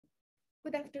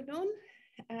Good afternoon.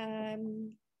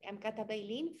 I'm Kata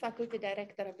Bailin, Faculty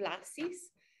Director of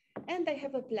LACIS, and I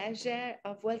have a pleasure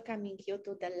of welcoming you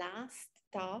to the last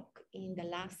talk in the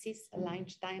LACIS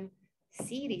Lunchtime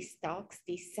series talks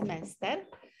this semester.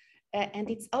 And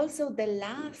it's also the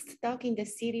last talk in the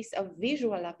series of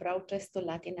visual approaches to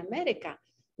Latin America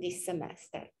this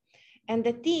semester. And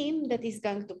the team that is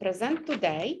going to present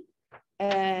today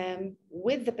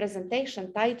with the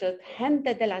presentation titled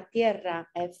Gente de la Tierra,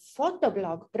 a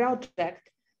Fotoblog project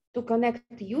to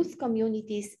connect youth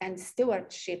communities and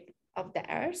stewardship of the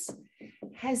earth,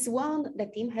 the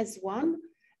team has won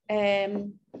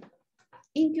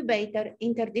Incubator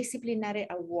Interdisciplinary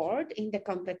Award in the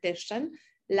competition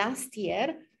last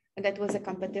year. And that was a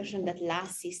competition that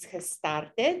LACIS has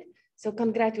started. So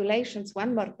congratulations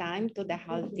one more time to the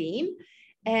whole team.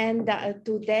 And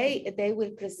today they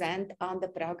will present on the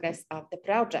progress of the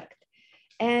project.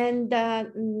 And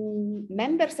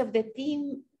members of the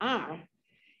team are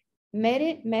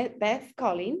Mary Beth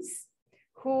Collins,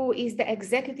 who is the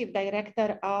Executive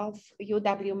Director of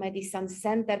UW-Madison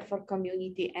Center for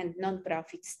Community and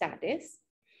Nonprofit Studies.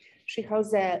 She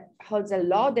holds a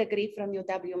law degree from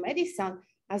UW-Madison,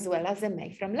 as well as a MA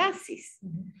from LACIS,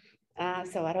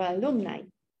 so our alumni.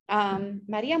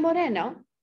 Maria Moreno,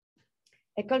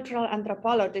 a cultural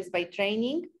anthropologist by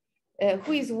training,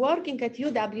 who is working at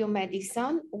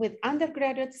UW-Madison with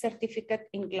undergraduate certificate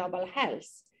in global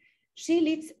health. She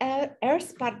leads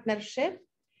Earth Partnership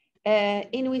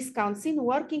in Wisconsin,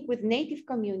 working with Native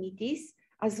communities,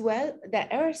 as well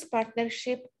the Earth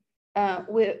Partnership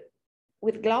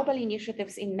with global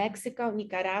initiatives in Mexico,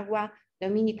 Nicaragua,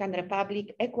 Dominican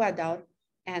Republic, Ecuador,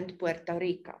 and Puerto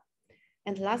Rico.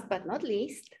 And last but not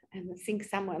least, and I think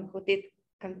someone who did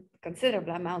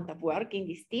considerable amount of work in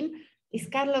this team is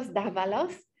Carlos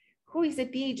Davalos, who is a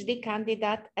PhD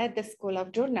candidate at the School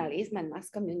of Journalism and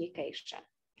Mass Communication.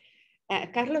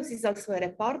 Carlos is also a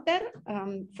reporter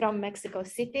from Mexico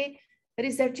City,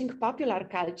 researching popular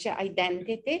culture,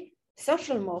 identity,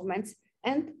 social movements,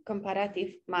 and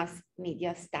comparative mass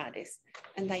media studies.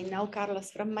 And I know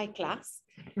Carlos from my class,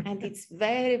 and it's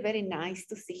very, very nice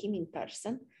to see him in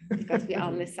person because we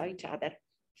only saw each other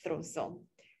through Zoom.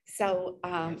 So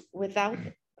without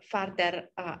further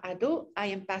ado, I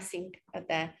am passing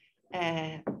the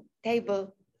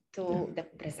table to the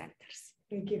presenters.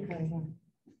 Thank you, Carla.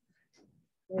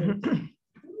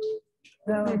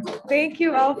 So, thank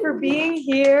you all for being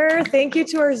here. Thank you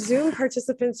to our Zoom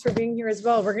participants for being here as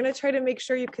well. We're going to try to make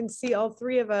sure you can see all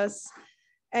three of us.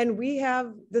 And we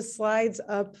have the slides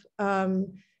up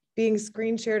being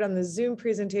screen shared on the Zoom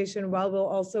presentation while we'll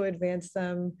also advance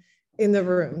them in the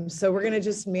room. So we're going to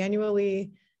just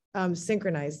manually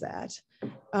synchronize that.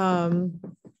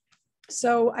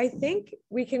 So I think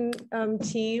we can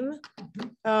team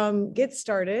get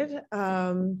started.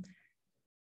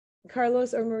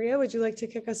 Carlos or Maria, would you like to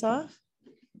kick us off?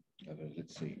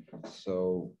 Let's see.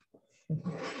 So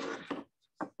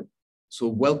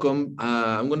welcome.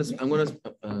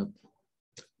 The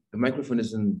microphone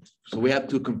isn't. So we have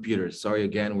two computers. Sorry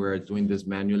again, we're doing this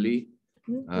manually.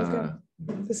 Okay.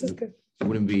 This is good. It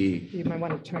wouldn't be. You might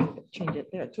want to change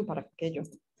it there too, para aquello.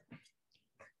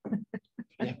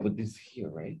 Yeah, put this here,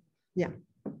 right? Yeah.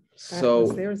 So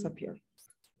there's up here.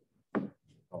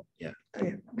 Oh yeah.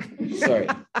 Yeah. Sorry.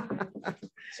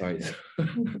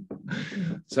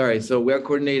 Sorry. So we are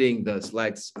coordinating the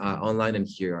slides online and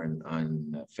here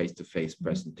on face-to-face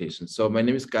presentation. So my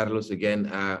name is Carlos again.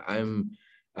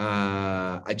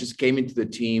 I just came into the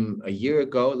team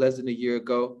less than a year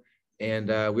ago. And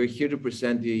we're here to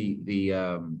present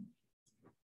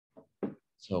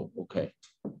okay.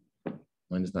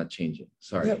 Mine is not changing,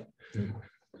 sorry. Yep.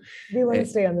 We want to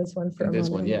stay on this one for a moment. This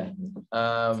one, yeah.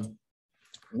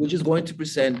 We're just going to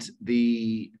present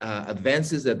the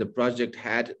advances that the project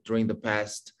had during the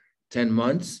past 10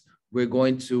 months. We're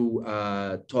going to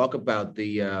talk about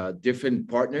the different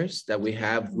partners that we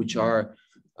have, which are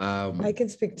I can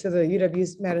speak to the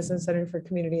UW-Madison Center for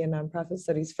Community and Nonprofit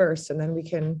Studies first, and then we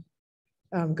can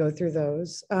go through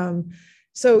those.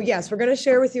 So yes, we're going to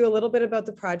share with you a little bit about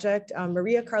the project.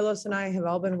 Maria, Carlos, and I have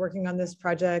all been working on this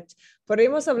project.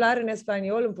 Podemos hablar en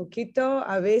español un poquito.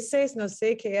 A veces no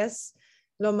sé qué es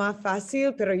lo más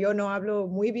fácil, pero yo no hablo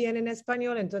muy bien en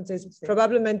español, entonces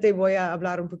probablemente voy a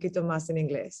hablar un poquito más en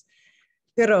inglés.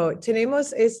 Pero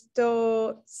tenemos este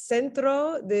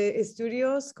centro de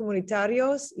estudios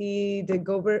comunitarios y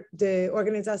de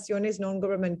organizaciones no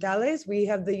gubernamentales. We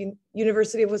have the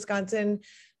University of Wisconsin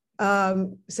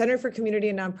Center for Community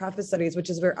and Nonprofit Studies, which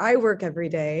is where I work every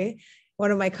day.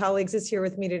 One of my colleagues is here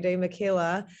with me today,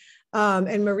 Michaela.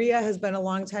 And Maria has been a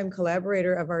longtime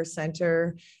collaborator of our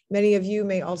center. Many of you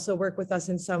may also work with us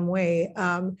in some way.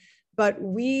 But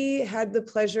we had the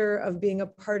pleasure of being a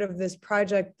part of this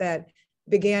project that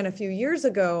began a few years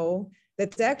ago.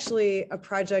 That's actually a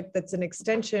project that's an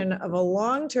extension of a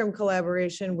long-term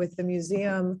collaboration with the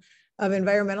Museum of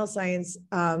Environmental Science,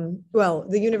 the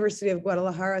University of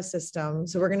Guadalajara system.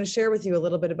 So we're going to share with you a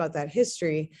little bit about that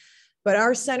history. But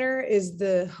our center is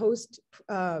the host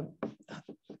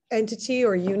entity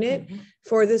or unit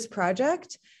for this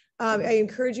project. I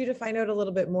encourage you to find out a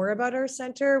little bit more about our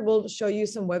center. We'll show you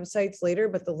some websites later,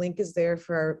 but the link is there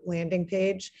for our landing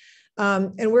page.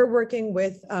 And we're working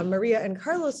with Maria and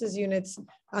Carlos's units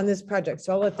on this project.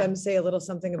 So I'll let them say a little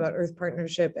something about Earth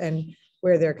Partnership and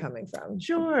where they're coming from.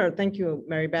 Sure. Thank you,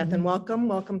 Mary Beth, and welcome.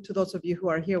 Welcome to those of you who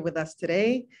are here with us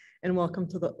today, and welcome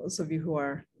to those of you who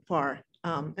are far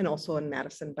and also in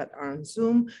Madison, but are on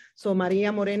Zoom. So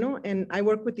Maria Moreno, and I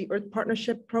work with the Earth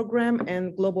Partnership Program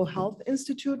and Global Health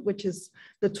Institute, which is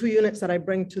the two units that I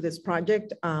bring to this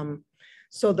project.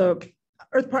 So the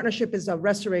Earth Partnership is a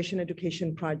restoration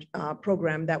education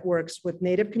program that works with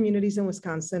Native communities in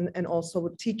Wisconsin and also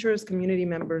with teachers, community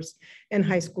members, and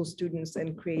high school students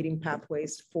in creating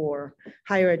pathways for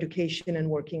higher education and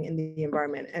working in the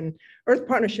environment. And Earth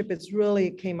Partnership is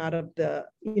really came out of the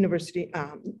university,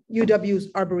 UW's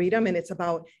Arboretum, and it's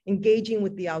about engaging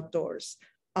with the outdoors.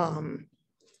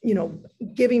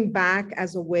 Giving back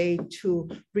as a way to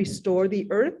restore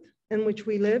the earth in which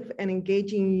we live and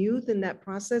engaging youth in that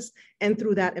process, and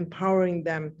through that empowering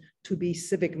them to be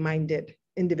civic-minded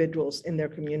individuals in their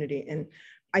community. And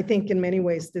I think in many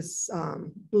ways this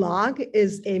blog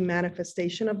is a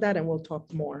manifestation of that, and we'll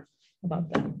talk more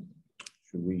about that.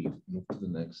 Should we move to the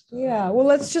next? Yeah, well,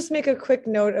 let's just make a quick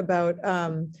note about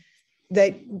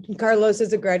that Carlos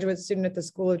is a graduate student at the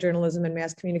School of Journalism and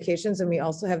Mass Communications, and we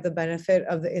also have the benefit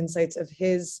of the insights of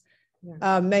his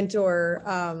mentor,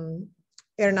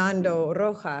 Hernando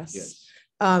Rojas, yes.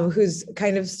 Who's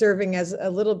kind of serving as a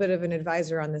little bit of an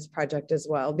advisor on this project as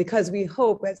well, because we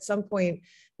hope at some point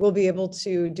we'll be able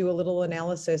to do a little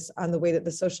analysis on the way that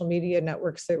the social media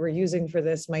networks that we're using for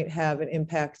this might have an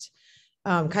impact,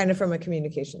 kind of from a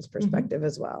communications perspective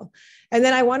as well. And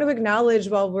then I want to acknowledge,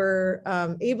 while we're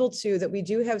able to, that we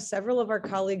do have several of our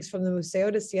colleagues from the Museo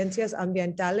de Ciencias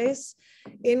Ambientales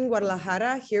in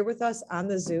Guadalajara here with us on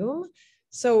the Zoom.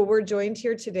 So we're joined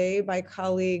here today by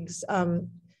colleagues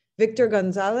Victor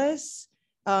Gonzalez,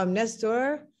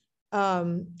 Nestor,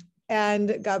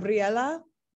 and Gabriela,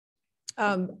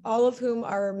 all of whom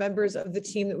are members of the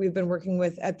team that we've been working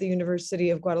with at the University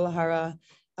of Guadalajara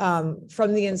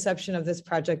from the inception of this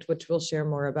project, which we'll share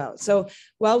more about. So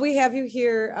while we have you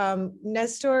here,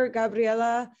 Nestor,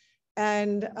 Gabriela,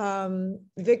 and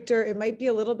Victor, it might be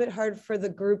a little bit hard for the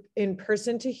group in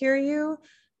person to hear you,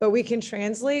 but we can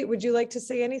translate. Would you like to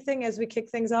say anything as we kick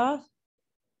things off?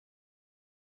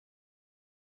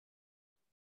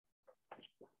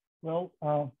 Well,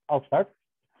 I'll start.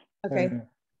 Okay.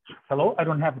 Hello, I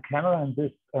don't have a camera on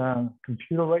this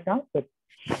computer right now, but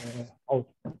I'll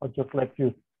just let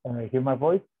you hear my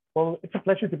voice. Well, it's a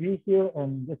pleasure to be here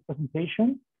in this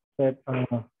presentation that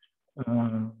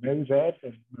Mary Beth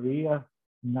and Maria,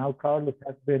 now Carlos,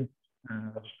 have been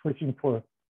pushing for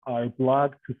our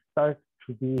blog to start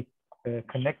to be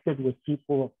connected with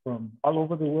people from all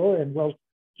over the world. And well,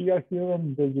 we are here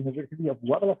in the University of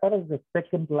Guadalajara, the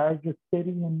second largest city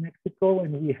in Mexico,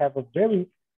 and we have a very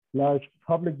large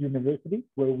public university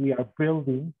where we are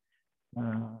building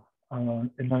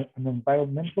an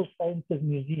environmental sciences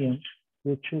museum,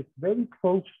 which is very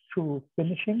close to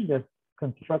finishing the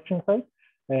construction site.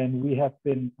 And we have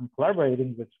been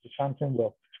collaborating with Wisconsin.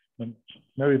 Well,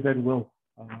 Mary Beth will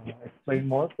explain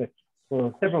more, but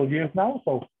for several years now.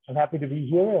 So I'm happy to be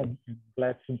here and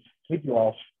glad to meet you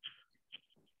all.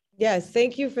 Yes,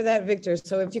 thank you for that, Victor.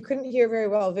 So if you couldn't hear very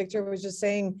well, Victor was just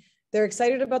saying they're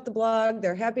excited about the blog.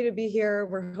 They're happy to be here.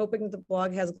 We're hoping the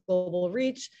blog has global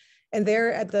reach. And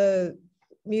they're at the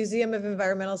Museum of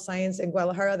Environmental Science in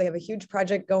Guadalajara. They have a huge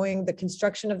project going. The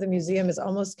construction of the museum is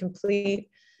almost complete.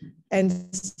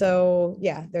 And so,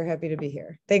 yeah, they're happy to be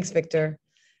here. Thanks, Victor.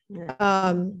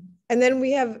 And then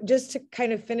we have, just to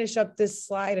kind of finish up this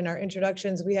slide in our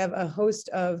introductions, we have a host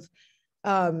of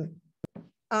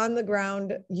on the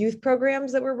ground youth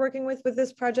programs that we're working with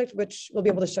this project, which we'll be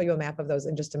able to show you a map of those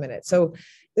in just a minute. So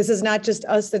this is not just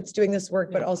us that's doing this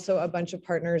work, but also a bunch of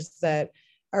partners that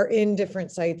are in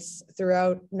different sites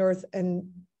throughout North and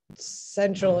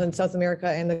Central and South America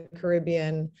and the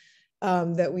Caribbean,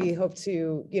 that we hope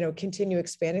to, continue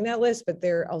expanding that list, but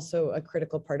they're also a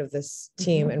critical part of this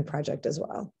team and project as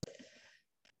well.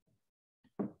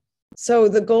 So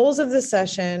the goals of the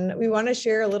session, we want to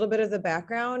share a little bit of the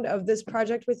background of this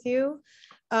project with you.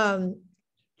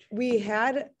 We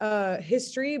had a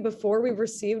history before we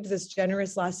received this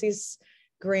generous LACIS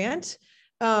grant.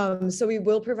 So we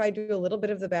will provide you a little bit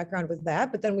of the background with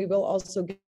that, but then we will also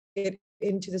get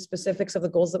into the specifics of the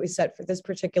goals that we set for this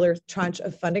particular tranche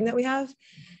of funding that we have.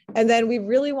 And then we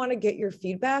really want to get your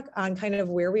feedback on kind of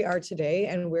where we are today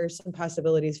and where some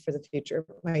possibilities for the future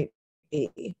might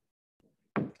be.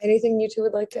 Anything you two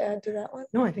would like to add to that one?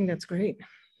 No, I think that's great.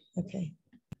 Okay,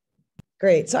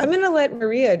 great. So I'm going to let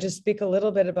Maria just speak a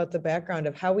little bit about the background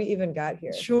of how we even got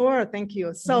here. Sure, thank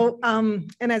you. So,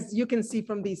 and as you can see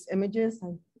from these images,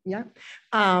 yeah,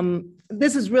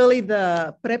 this is really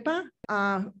the Prepa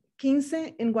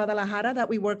 15 in Guadalajara that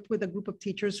we worked with a group of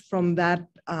teachers from that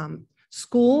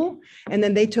school. And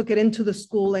then they took it into the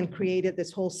school and created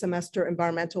this whole semester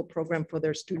environmental program for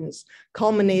their students,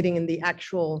 culminating in the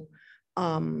actual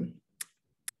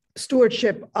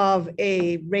stewardship of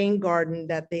a rain garden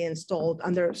that they installed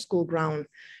on their school ground.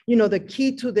 You know, the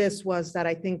key to this was that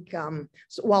I think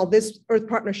so while this Earth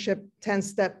Partnership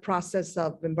 10-step process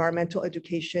of environmental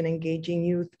education, engaging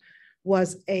youth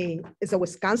is a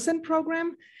Wisconsin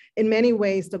program, in many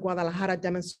ways, the Guadalajara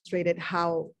demonstrated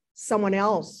how someone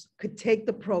else could take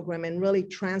the program and really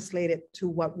translate it to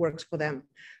what works for them.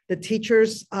 The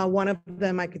teachers, one of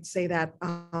them, I could say that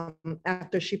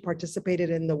after she participated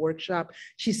in the workshop,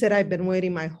 she said, I've been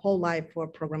waiting my whole life for a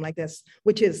program like this,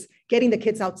 which is getting the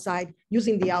kids outside,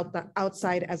 using the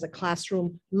outside as a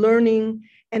classroom, learning,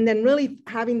 and then really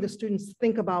having the students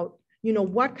think about, you know,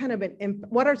 what kind of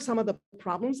what are some of the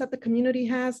problems that the community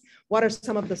has? What are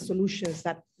some of the solutions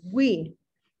that we,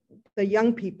 the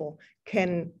young people,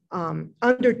 can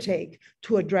undertake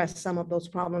to address some of those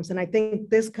problems? And I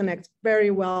think this connects very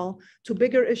well to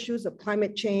bigger issues of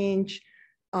climate change,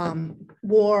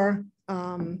 war,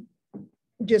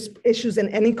 just issues in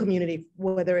any community,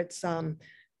 whether it's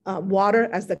water,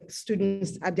 as the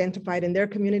students identified in their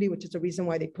community, which is the reason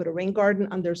why they put a rain garden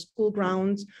on their school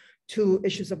grounds, to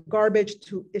issues of garbage,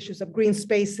 to issues of green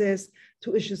spaces,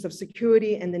 to issues of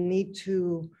security, and the need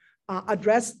to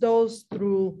address those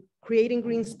through creating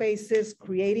green spaces,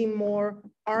 creating more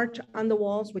art on the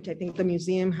walls, which I think the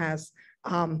museum has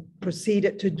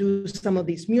proceeded to do some of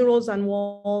these murals on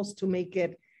walls to make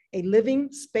it a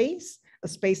living space, a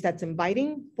space that's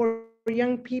inviting for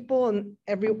young people and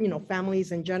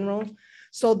families in general.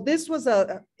 So this was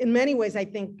in many ways, I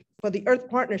think, for the Earth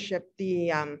Partnership,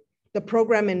 the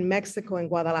program in Mexico, in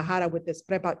Guadalajara, with this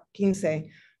Prepa 15,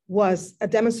 was a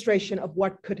demonstration of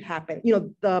what could happen. You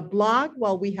know, the blog,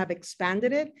 while we have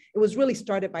expanded it, it was really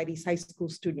started by these high school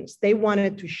students. They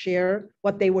wanted to share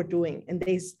what they were doing, and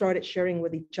they started sharing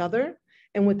with each other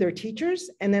and with their teachers.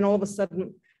 And then all of a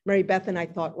sudden, Mary Beth and I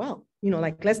thought, well, you know,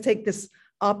 like, let's take this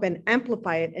up and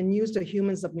amplify it and use the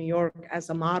Humans of New York as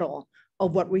a model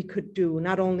of what we could do,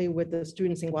 not only with the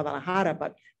students in Guadalajara,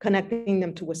 but connecting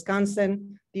them to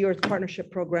Wisconsin. The Earth Partnership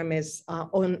Program is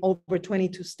on over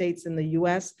 22 states in the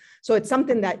US. So it's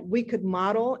something that we could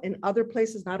model in other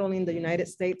places, not only in the United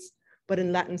States, but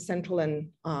in Latin Central and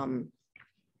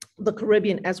the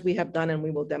Caribbean, as we have done, and we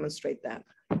will demonstrate that.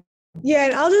 Yeah,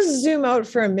 and I'll just zoom out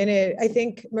for a minute. I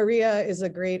think Maria is a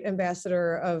great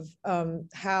ambassador of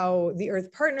how the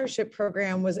Earth Partnership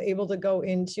Program was able to go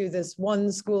into this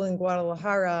one school in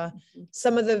Guadalajara.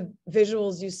 Some of the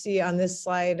visuals you see on this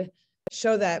slide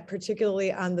show that,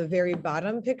 particularly on the very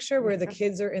bottom picture where the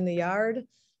kids are in the yard,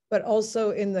 but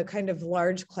also in the kind of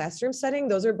large classroom setting.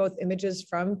 Those are both images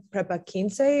from Prepa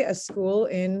 15, a school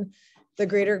in the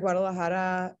greater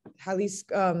Guadalajara,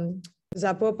 Jalisco,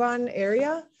 Zapopan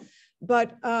area.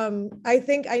 But I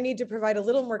think I need to provide a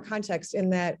little more context in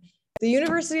that the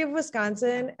University of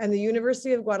Wisconsin and the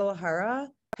University of Guadalajara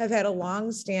have had a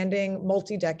long-standing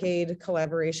multi-decade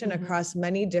collaboration across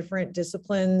many different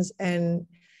disciplines and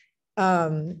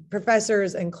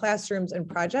professors and classrooms and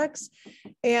projects.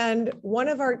 And one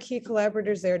of our key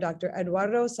collaborators there, Dr.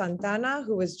 Eduardo Santana,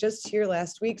 who was just here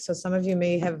last week, so some of you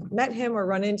may have met him or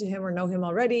run into him or know him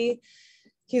already.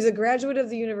 He's a graduate of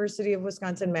the University of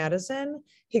Wisconsin-Madison.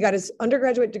 He got his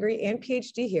undergraduate degree and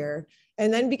PhD here,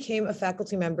 and then became a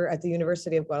faculty member at the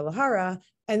University of Guadalajara,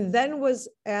 and then was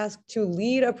asked to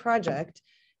lead a project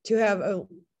to have a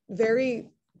very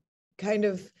kind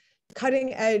of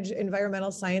cutting edge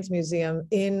environmental science museum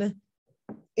in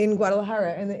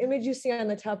Guadalajara. And the image you see on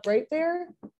the top right there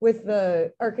with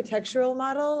the architectural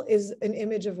model is an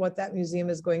image of what that museum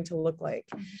is going to look like,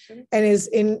 and is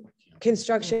in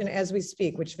construction as we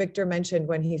speak, which Victor mentioned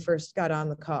when he first got on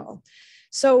the call.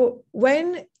 So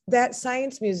when that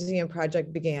science museum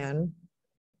project began,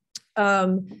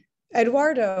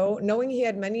 Eduardo, knowing he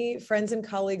had many friends and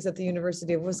colleagues at the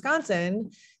University of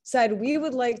Wisconsin, said, we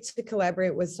would like to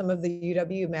collaborate with some of the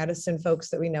UW-Madison folks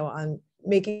that we know on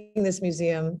making this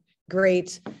museum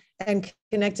great and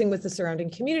connecting with the surrounding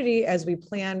community as we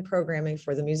plan programming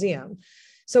for the museum.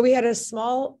 So we had a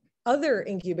small other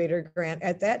incubator grant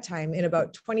at that time in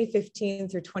about 2015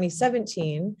 through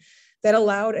 2017 that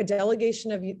allowed a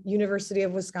delegation of University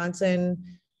of Wisconsin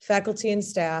faculty and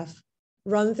staff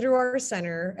run through our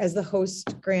center as the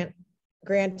host grant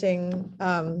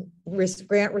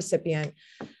recipient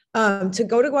to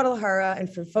go to Guadalajara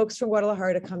and for folks from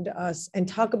Guadalajara to come to us and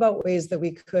talk about ways that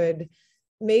we could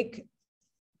make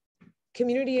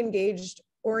community engaged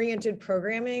oriented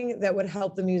programming that would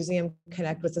help the museum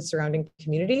connect with the surrounding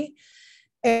community.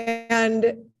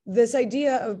 And this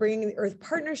idea of bringing the Earth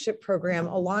Partnership Program,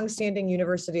 a longstanding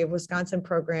University of Wisconsin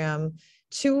program,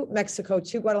 to Mexico,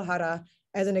 to Guadalajara,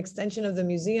 as an extension of the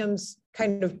museum's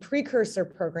kind of precursor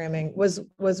programming was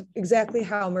exactly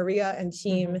how Maria and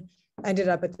team ended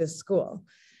up at this school.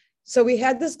 So we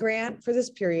had this grant for this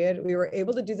period. We were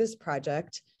able to do this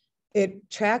project. It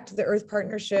tracked the Earth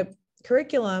Partnership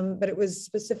curriculum, but it was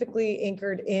specifically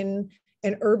anchored in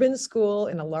an urban school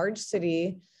in a large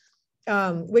city,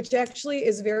 which actually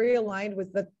is very aligned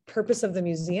with the purpose of the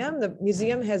museum. The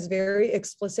museum has very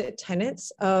explicit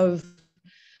tenets of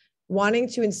wanting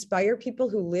to inspire people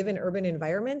who live in urban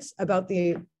environments about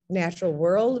the natural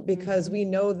world, because we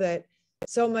know that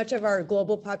so much of our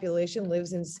global population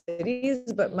lives in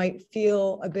cities, but might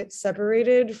feel a bit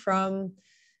separated from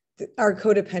our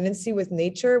codependency with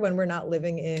nature when we're not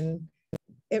living in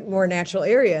more natural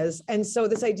areas. And so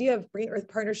this idea of bringing Earth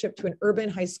Partnership to an urban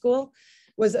high school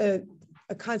was a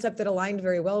concept that aligned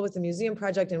very well with the museum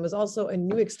project and was also a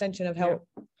new extension of how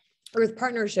Earth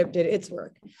Partnership did its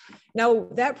work. Now,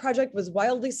 that project was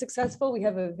wildly successful. We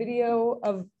have a video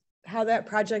of how that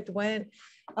project went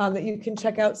that you can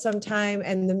check out sometime.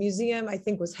 And the museum, I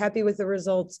think, was happy with the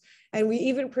results. And we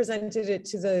even presented it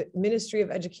to the Ministry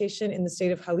of Education in the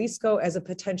state of Jalisco as a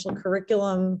potential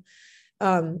curriculum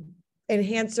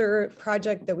enhancer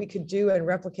project that we could do and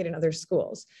replicate in other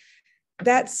schools.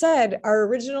 That said, our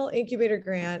original incubator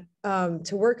grant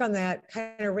to work on that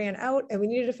kind of ran out, and we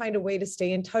needed to find a way to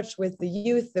stay in touch with the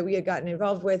youth that we had gotten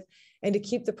involved with and to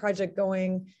keep the project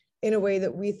going in a way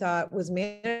that we thought was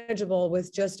manageable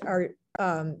with just our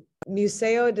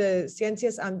Museo de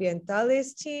Ciencias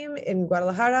Ambientales team in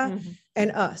Guadalajara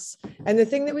and us. And the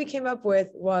thing that we came up with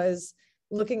was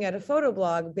looking at a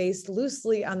photoblog based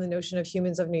loosely on the notion of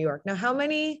Humans of New York. Now, how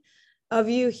many of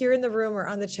you here in the room or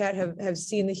on the chat have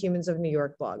seen the Humans of New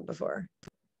York blog before?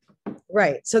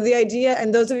 Right. So the idea,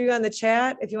 and those of you on the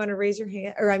chat, if you want to raise your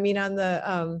hand, or I mean on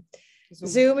the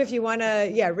Zoom, if you want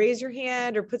to, raise your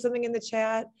hand or put something in the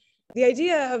chat. The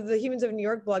idea of the Humans of New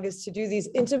York blog is to do these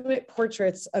intimate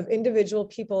portraits of individual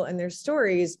people and their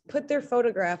stories, put their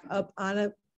photograph up on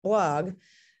a blog,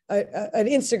 an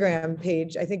Instagram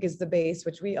page, I think is the base,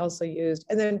 which we also used,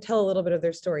 and then tell a little bit of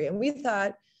their story. And we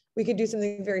thought we could do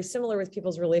something very similar with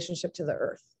people's relationship to the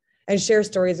earth and share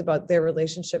stories about their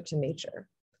relationship to nature.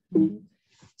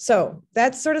 So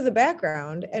that's sort of the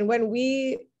background. And when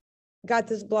we got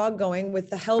this blog going with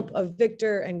the help of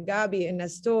Victor and Gabi and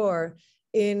Nestor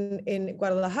in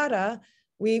Guadalajara,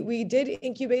 we did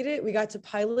incubate it. We got to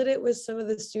pilot it with some of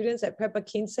the students at Prepa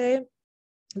 15.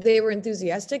 They were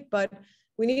enthusiastic, but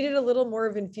we needed a little more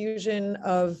of infusion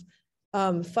of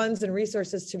funds and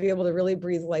resources to be able to really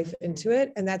breathe life into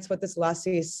it. And that's what this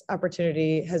LACIS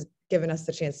opportunity has given us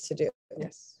the chance to do.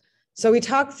 Yes. So we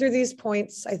talked through these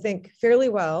points, I think, fairly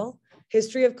well.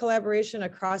 History of collaboration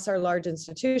across our large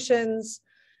institutions,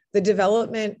 the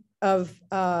development of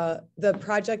the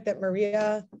project that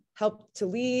Maria helped to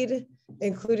lead,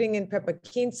 including in Prepa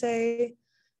 15.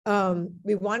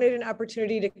 We wanted an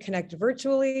opportunity to connect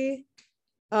virtually.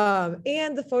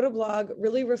 And the photoblog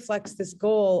really reflects this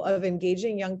goal of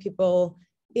engaging young people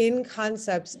in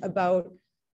concepts about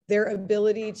their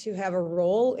ability to have a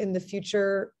role in the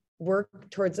future work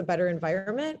towards a better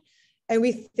environment. And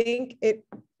we think it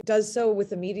does so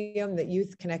with a medium that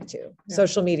youth connect to,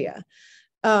 social media.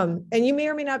 And you may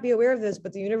or may not be aware of this,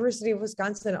 but the University of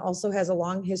Wisconsin also has a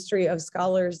long history of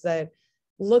scholars that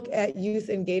look at youth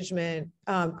engagement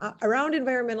around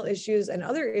environmental issues and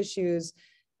other issues,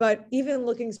 but even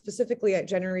looking specifically at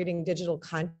generating digital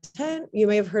content. You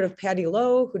may have heard of Patty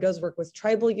Lowe, who does work with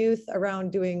tribal youth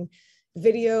around doing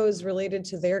videos related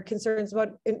to their concerns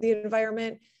about the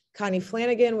environment. Connie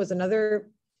Flanagan was another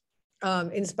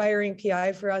inspiring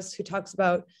PI for us who talks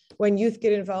about when youth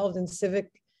get involved in civic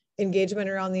engagement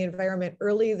around the environment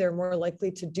early, they're more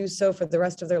likely to do so for the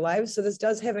rest of their lives. So this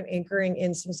does have an anchoring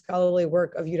in some scholarly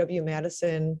work of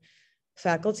UW-Madison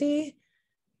faculty.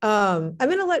 I'm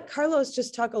going to let Carlos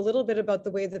just talk a little bit about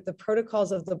the way that the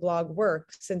protocols of the blog work,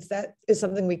 since that is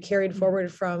something we carried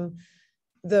forward from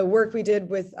the work we did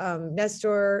with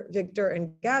Nestor, Victor,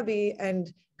 and Gabby,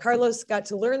 and Carlos got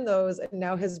to learn those and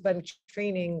now has been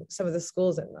training some of the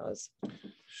schools in those.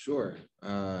 Sure.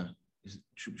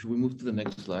 Should we move to the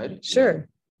next slide? Sure.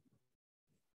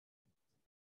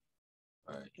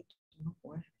 All right.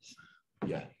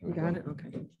 Yeah. You got it?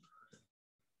 Okay.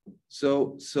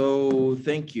 So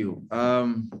thank you.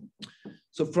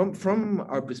 So from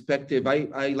our perspective,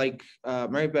 I like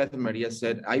Mary Beth and Maria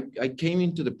said, I came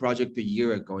into the project a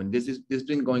year ago, and this has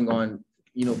been going on,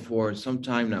 for some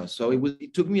time now. So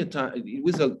it took me a time.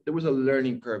 There was a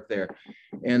learning curve there,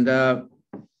 and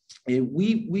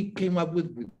we came up with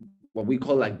what we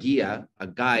call a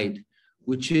guide,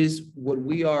 which is what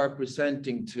we are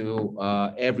presenting to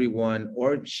everyone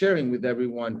or sharing with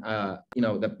everyone,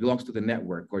 that belongs to the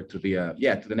network or to the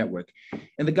network.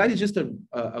 And the guide is just a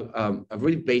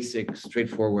really basic,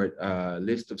 straightforward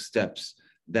list of steps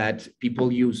that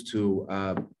people use to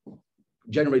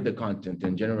generate the content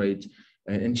and generate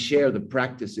and share the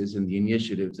practices and the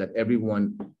initiatives that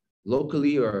everyone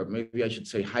locally, or maybe I should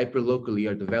say hyper locally,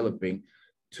 are developing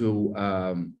to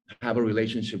have a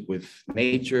relationship with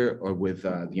nature or with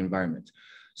the environment.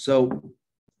 So,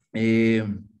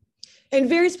 and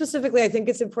very specifically, I think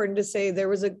it's important to say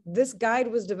this guide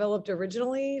was developed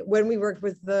originally when we worked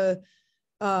with the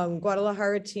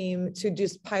Guadalajara team to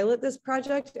just pilot this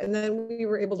project, and then we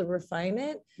were able to refine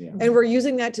it. Yeah. And we're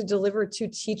using that to deliver to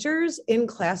teachers in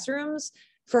classrooms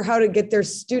for how to get their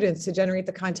students to generate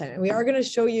the content. And we are going to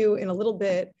show you in a little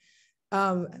bit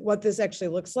what this actually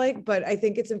looks like, but I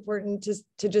think it's important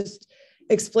to just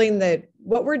explain that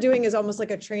what we're doing is almost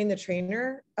like a train the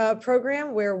trainer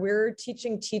program, where we're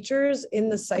teaching teachers in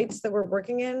the sites that we're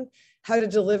working in how to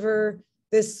deliver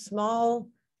this small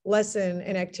lesson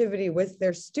and activity with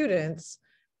their students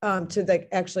to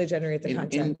actually generate the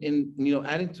content. And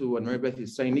adding to what Mary Beth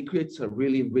is saying, it creates a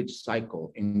really rich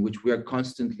cycle in which we are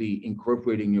constantly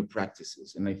incorporating new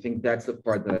practices, and I think that's the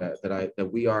part that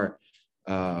we are.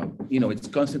 It's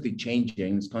constantly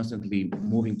changing. It's constantly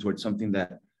moving towards something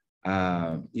that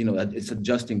it's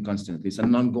adjusting constantly. It's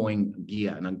an ongoing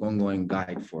an ongoing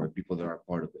guide for people that are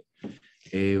part of it.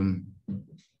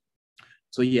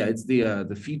 So yeah, it's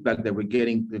the feedback that we're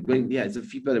getting. It's the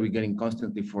feedback that we're getting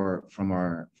constantly from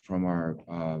our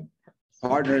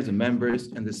partners and members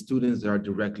and the students that are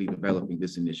directly developing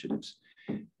these initiatives.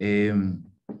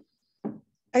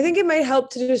 I think it might help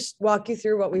to just walk you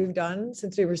through what we've done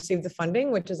since we received the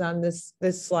funding, which is on this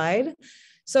slide.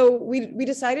 So we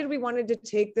decided we wanted to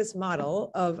take this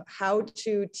model of how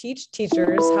to teach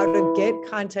teachers how to get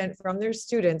content from their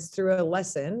students through a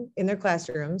lesson in their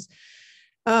classrooms.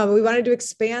 We wanted to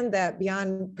expand that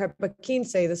beyond Prepa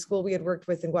Quince, the school we had worked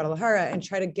with in Guadalajara, and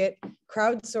try to get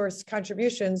crowdsourced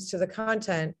contributions to the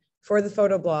content for the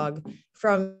Fotoblog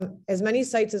from as many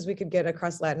sites as we could get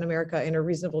across Latin America in a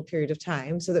reasonable period of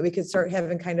time, so that we could start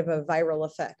having kind of a viral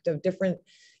effect of different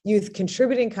youth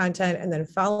contributing content and then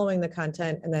following the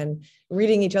content and then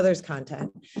reading each other's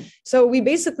content. So we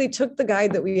basically took the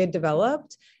guide that we had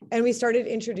developed and we started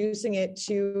introducing it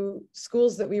to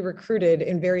schools that we recruited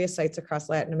in various sites across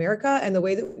Latin America. And the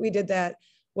way that we did that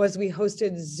was we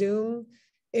hosted Zoom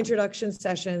introduction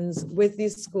sessions with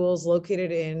these schools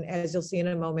located in, as you'll see in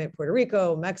a moment, Puerto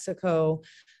Rico, Mexico,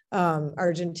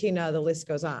 Argentina, the list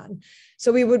goes on.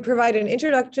 So we would provide an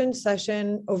introduction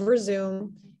session over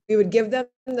Zoom. We would give them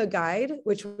the guide,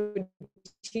 which would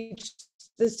teach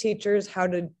the teachers how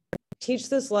to teach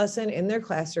this lesson in their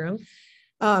classroom.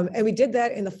 And we did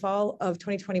that in the fall of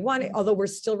 2021, although we're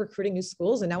still recruiting new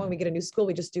schools. And now when we get a new school,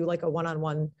 we just do like a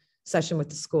one-on-one session with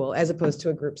the school as opposed to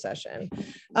a group session.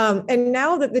 And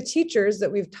now that the teachers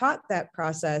that we've taught that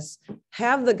process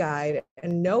have the guide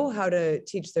and know how to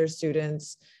teach their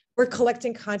students, we're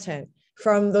collecting content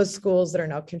from those schools that are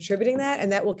now contributing that,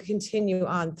 and that will continue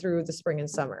on through the spring and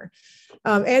summer.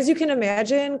 As you can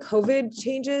imagine, COVID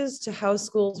changes to how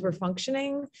schools were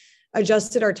functioning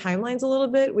adjusted our timelines a little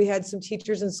bit. We had some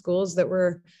teachers in schools that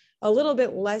were a little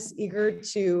bit less eager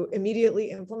to immediately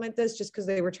implement this just because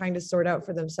they were trying to sort out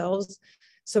for themselves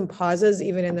some pauses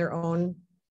even in their own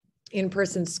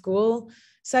in-person school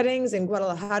settings. In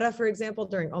Guadalajara, for example,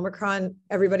 during Omicron,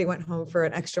 everybody went home for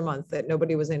an extra month that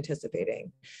nobody was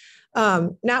anticipating.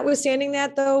 Notwithstanding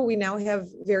that, though, we now have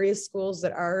various schools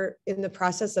that are in the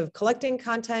process of collecting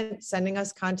content, sending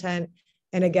us content.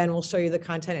 And again, we'll show you the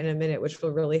content in a minute, which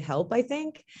will really help, I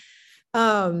think.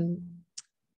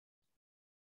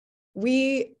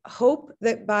 We hope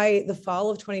that by the fall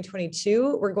of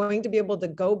 2022, we're going to be able to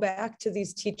go back to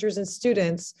these teachers and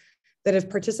students that have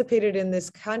participated in this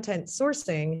content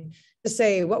sourcing to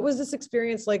say, what was this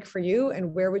experience like for you,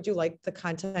 and where would you like the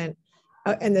content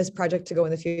and this project to go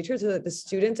in the future, so that the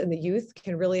students and the youth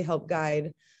can really help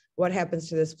guide what happens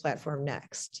to this platform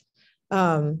next.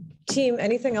 Team,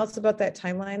 anything else about that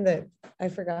timeline that I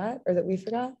forgot or that we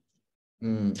forgot?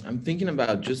 I'm thinking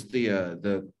about just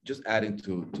just adding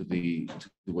to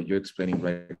what you're explaining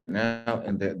right now,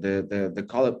 and the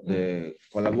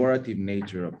collaborative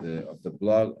nature of the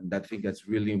blog. And I think that's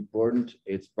really important.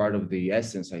 It's part of the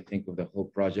essence, I think, of the whole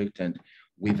project. And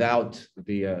without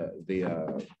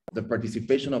the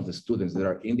participation of the students that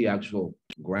are in the actual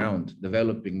ground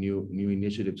developing new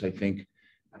initiatives, I think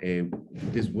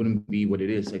this wouldn't be what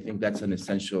it is. I think that's an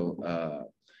essential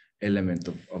element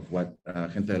of what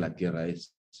Gente de la Tierra is.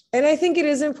 And I think it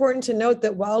is important to note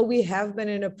that while we have been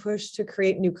in a push to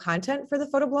create new content for the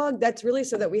Fotoblog, that's really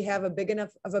so that we have a big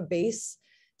enough of a base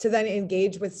to then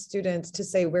engage with students to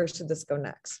say, where should this go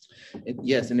next?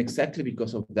 Yes, and exactly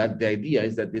because of that, the idea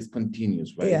is that this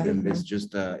continues, right? Yeah. And it's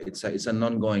just, it's an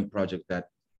ongoing project that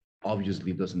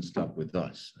obviously doesn't stop with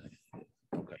us.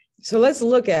 Okay. So let's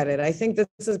look at it. I think this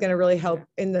is going to really help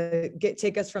in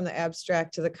take us from the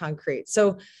abstract to the concrete.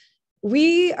 So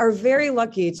we are very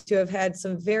lucky to have had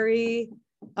some very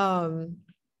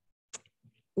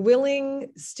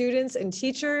willing students and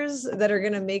teachers that are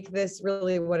going to make this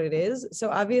really what it is.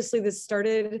 So obviously this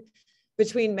started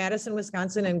between Madison,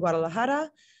 Wisconsin and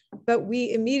Guadalajara, but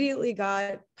we immediately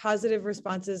got positive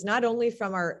responses, not only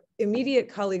from our immediate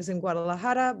colleagues in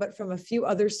Guadalajara, but from a few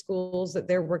other schools that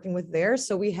they're working with there.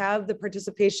 So we have the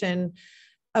participation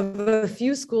of a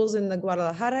few schools in the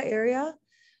Guadalajara area.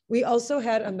 We also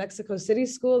had a Mexico City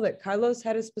school that Carlos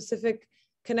had a specific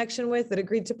connection with that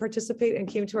agreed to participate and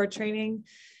came to our training.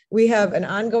 We have an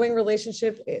ongoing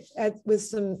relationship with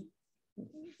some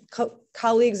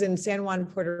colleagues in San Juan,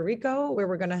 Puerto Rico, where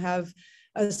we're going to have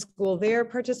a school there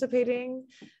participating.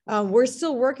 We're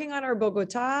still working on our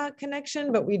Bogota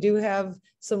connection, but we do have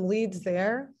some leads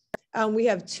there. We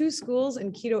have 2 schools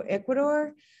in Quito,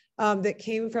 Ecuador, that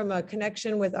came from a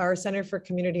connection with our Center for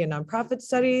Community and Nonprofit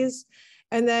Studies.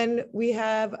 And then we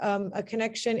have a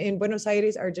connection in Buenos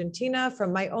Aires, Argentina,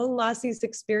 from my own LACIS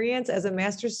experience as a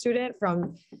master's student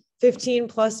from 15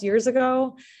 plus years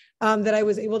ago, that I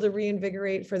was able to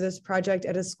reinvigorate for this project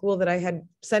at a school that I had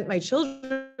sent my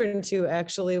children to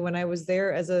actually when I was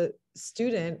there as a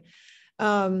student.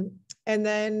 And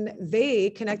then they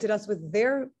connected us with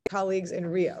their colleagues in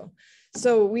Rio.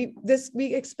 So we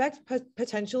expect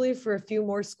potentially for a few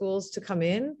more schools to come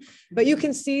in, but you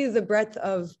can see the breadth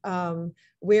of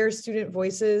where student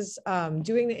voices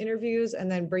doing the interviews and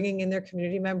then bringing in their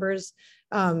community members.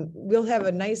 We'll have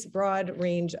a nice broad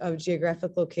range of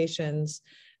geographic locations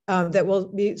that we'll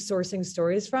be sourcing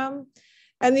stories from.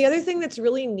 And the other thing that's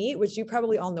really neat, which you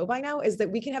probably all know by now, is that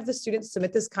we can have the students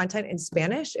submit this content in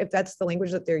Spanish if that's the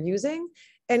language that they're using,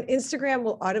 and Instagram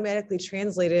will automatically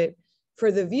translate it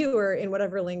for the viewer in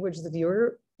whatever language the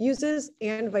viewer uses,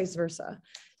 and vice versa.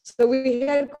 So we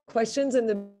had questions in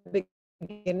the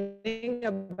beginning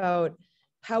about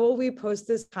how will we post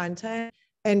this content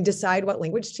and decide what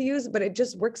language to use, but it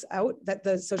just works out that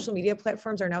the social media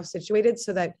platforms are now situated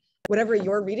so that whatever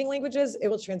your reading language is, it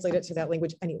will translate it to that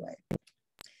language anyway.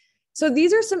 So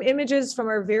these are some images from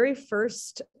our very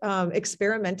first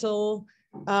experimental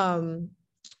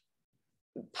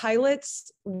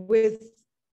pilots with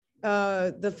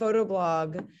the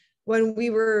Fotoblog when we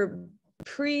were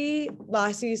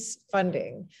pre-LACIS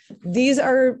funding. These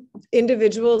are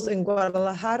individuals in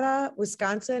Guadalajara,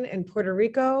 Wisconsin, and Puerto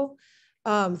Rico.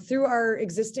 Through our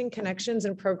existing connections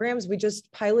and programs, we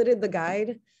just piloted the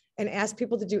guide and asked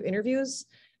people to do interviews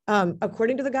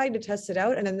according to the guide to test it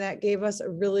out. And then that gave us a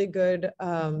really good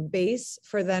base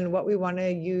for then what we want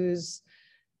to use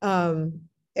in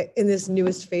this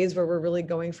newest phase where we're really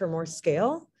going for more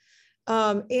scale.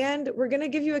 And we're going to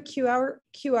give you a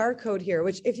QR code here,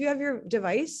 which if you have your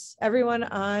device, everyone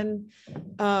on,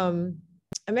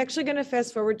 I'm actually going to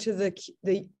fast forward to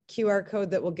the QR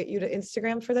code that will get you to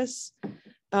Instagram for this.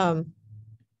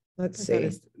 Let's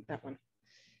see. That one.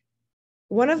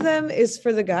 One of them is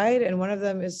for the guide and one of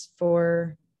them is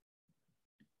for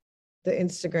the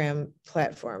Instagram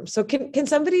platform. So can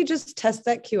somebody just test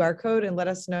that QR code and let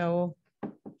us know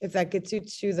if that gets you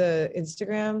to the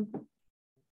Instagram?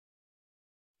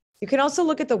 You can also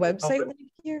look at the website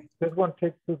link here. This one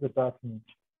takes to the document.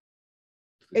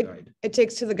 It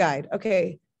takes to the guide.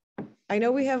 Okay. I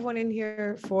know we have one in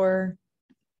here for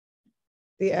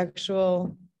the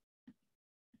actual,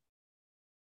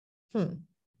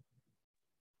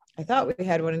 I thought we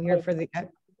had one in here for the.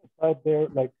 Right there,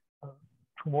 like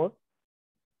 2 more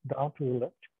down to the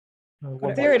left.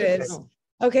 There it is.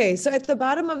 Okay, so at the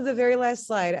bottom of the very last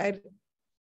slide,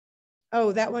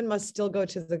 oh, that one must still go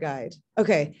to the guide.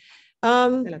 Okay.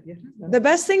 The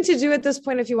best thing to do at this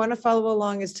point, if you want to follow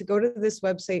along, is to go to this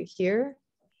website here,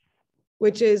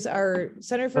 which is our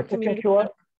Center for Community.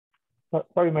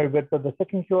 Sorry, Mary Beth, but the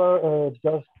second QR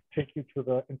does take you to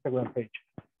the Instagram page.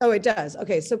 Oh, it does.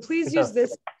 Okay, so please use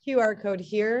this QR code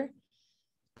here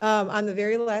on the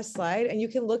very last slide, and you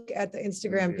can look at the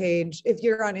Instagram page if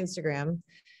you're on Instagram.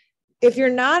 If you're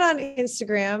not on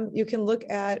Instagram, you can look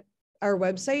at our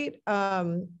website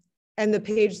and the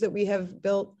page that we have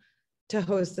built to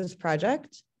host this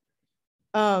project.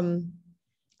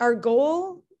 Our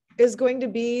goal is going to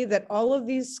be that all of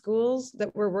these schools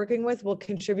that we're working with will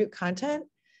contribute content.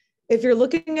 If you're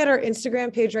looking at our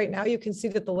Instagram page right now, you can see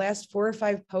that the last 4 or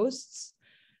 5 posts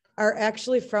are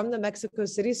actually from the Mexico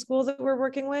City school that we're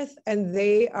working with, and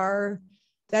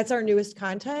that's our newest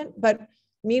content. But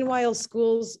meanwhile,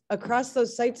 schools across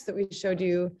those sites that we showed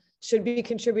you should be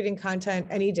contributing content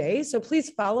any day. So please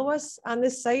follow us on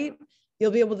this site.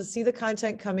 You'll be able to see the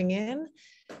content coming in.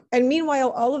 And meanwhile,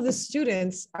 all of the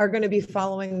students are going to be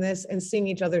following this and seeing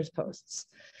each other's posts.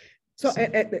 So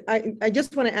I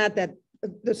just want to add that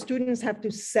the students have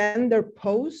to send their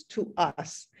post to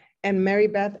us, and Mary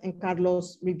Beth and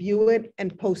Carlos review it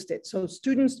and post it. So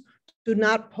students do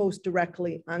not post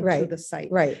directly onto the site.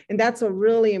 Right. And that's a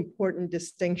really important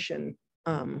distinction.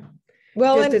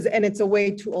 Well, and it's a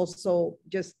way to also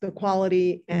just the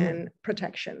quality and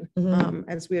protection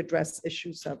as we address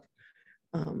issues of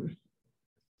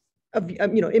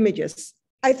images.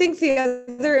 I think the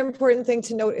other important thing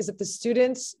to note is that the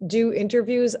students do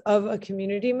interviews of a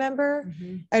community member,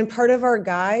 and part of our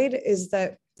guide is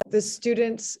that the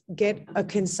students get a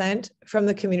consent from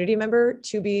the community member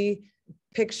to be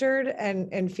pictured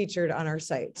and featured on our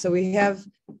site. So we have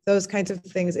those kinds of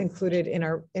things included in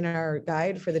our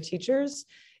guide for the teachers.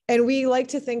 And we like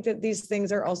to think that these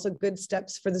things are also good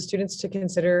steps for the students to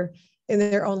consider in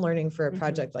their own learning for a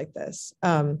project like this.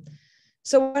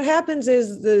 So what happens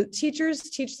is the teachers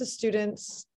teach the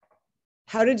students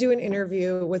how to do an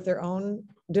interview with their own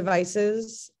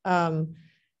devices.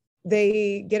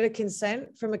 They get a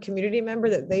consent from a community member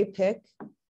that they pick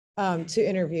to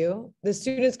interview. The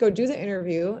students go do the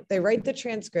interview, they write the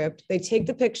transcript, they take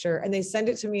the picture, and they send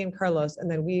it to me and Carlos, and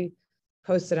then we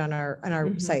post it on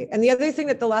our site. And the other thing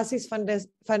that the LACIS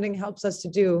funding helps us to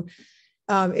do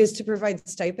is to provide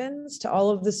stipends to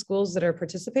all of the schools that are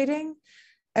participating,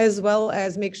 as well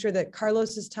as make sure that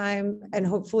Carlos's time and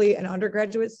hopefully an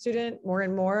undergraduate student more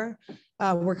and more,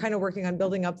 we're kind of working on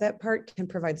building up that part, can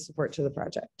provide support to the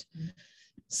project.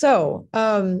 So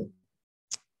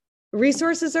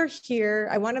resources are here.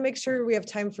 I want to make sure we have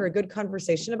time for a good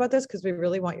conversation about this because we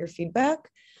really want your feedback.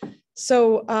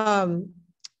 So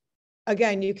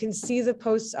again, you can see the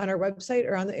posts on our website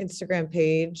or on the Instagram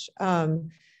page.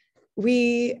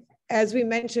 We, as we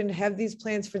mentioned, have these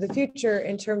plans for the future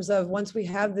in terms of once we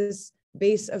have this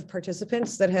base of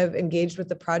participants that have engaged with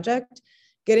the project,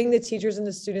 getting the teachers and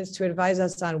the students to advise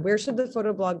us on where should the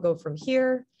photoblog go from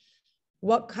here,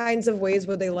 what kinds of ways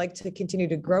would they like to continue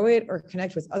to grow it or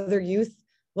connect with other youth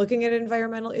looking at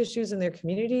environmental issues in their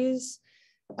communities.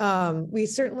 We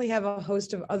certainly have a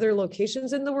host of other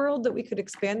locations in the world that we could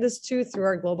expand this to through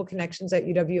our global connections at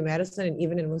UW-Madison and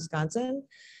even in Wisconsin.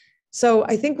 So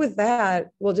I think with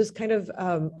that, we'll just kind of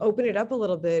open it up a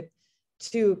little bit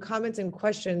to comments and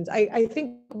questions. I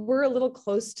think we're a little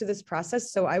close to this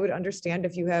process, so I would understand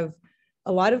if you have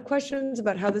a lot of questions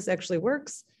about how this actually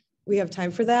works. We have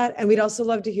time for that. And we'd also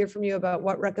love to hear from you about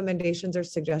what recommendations or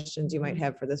suggestions you might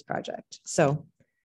have for this project. So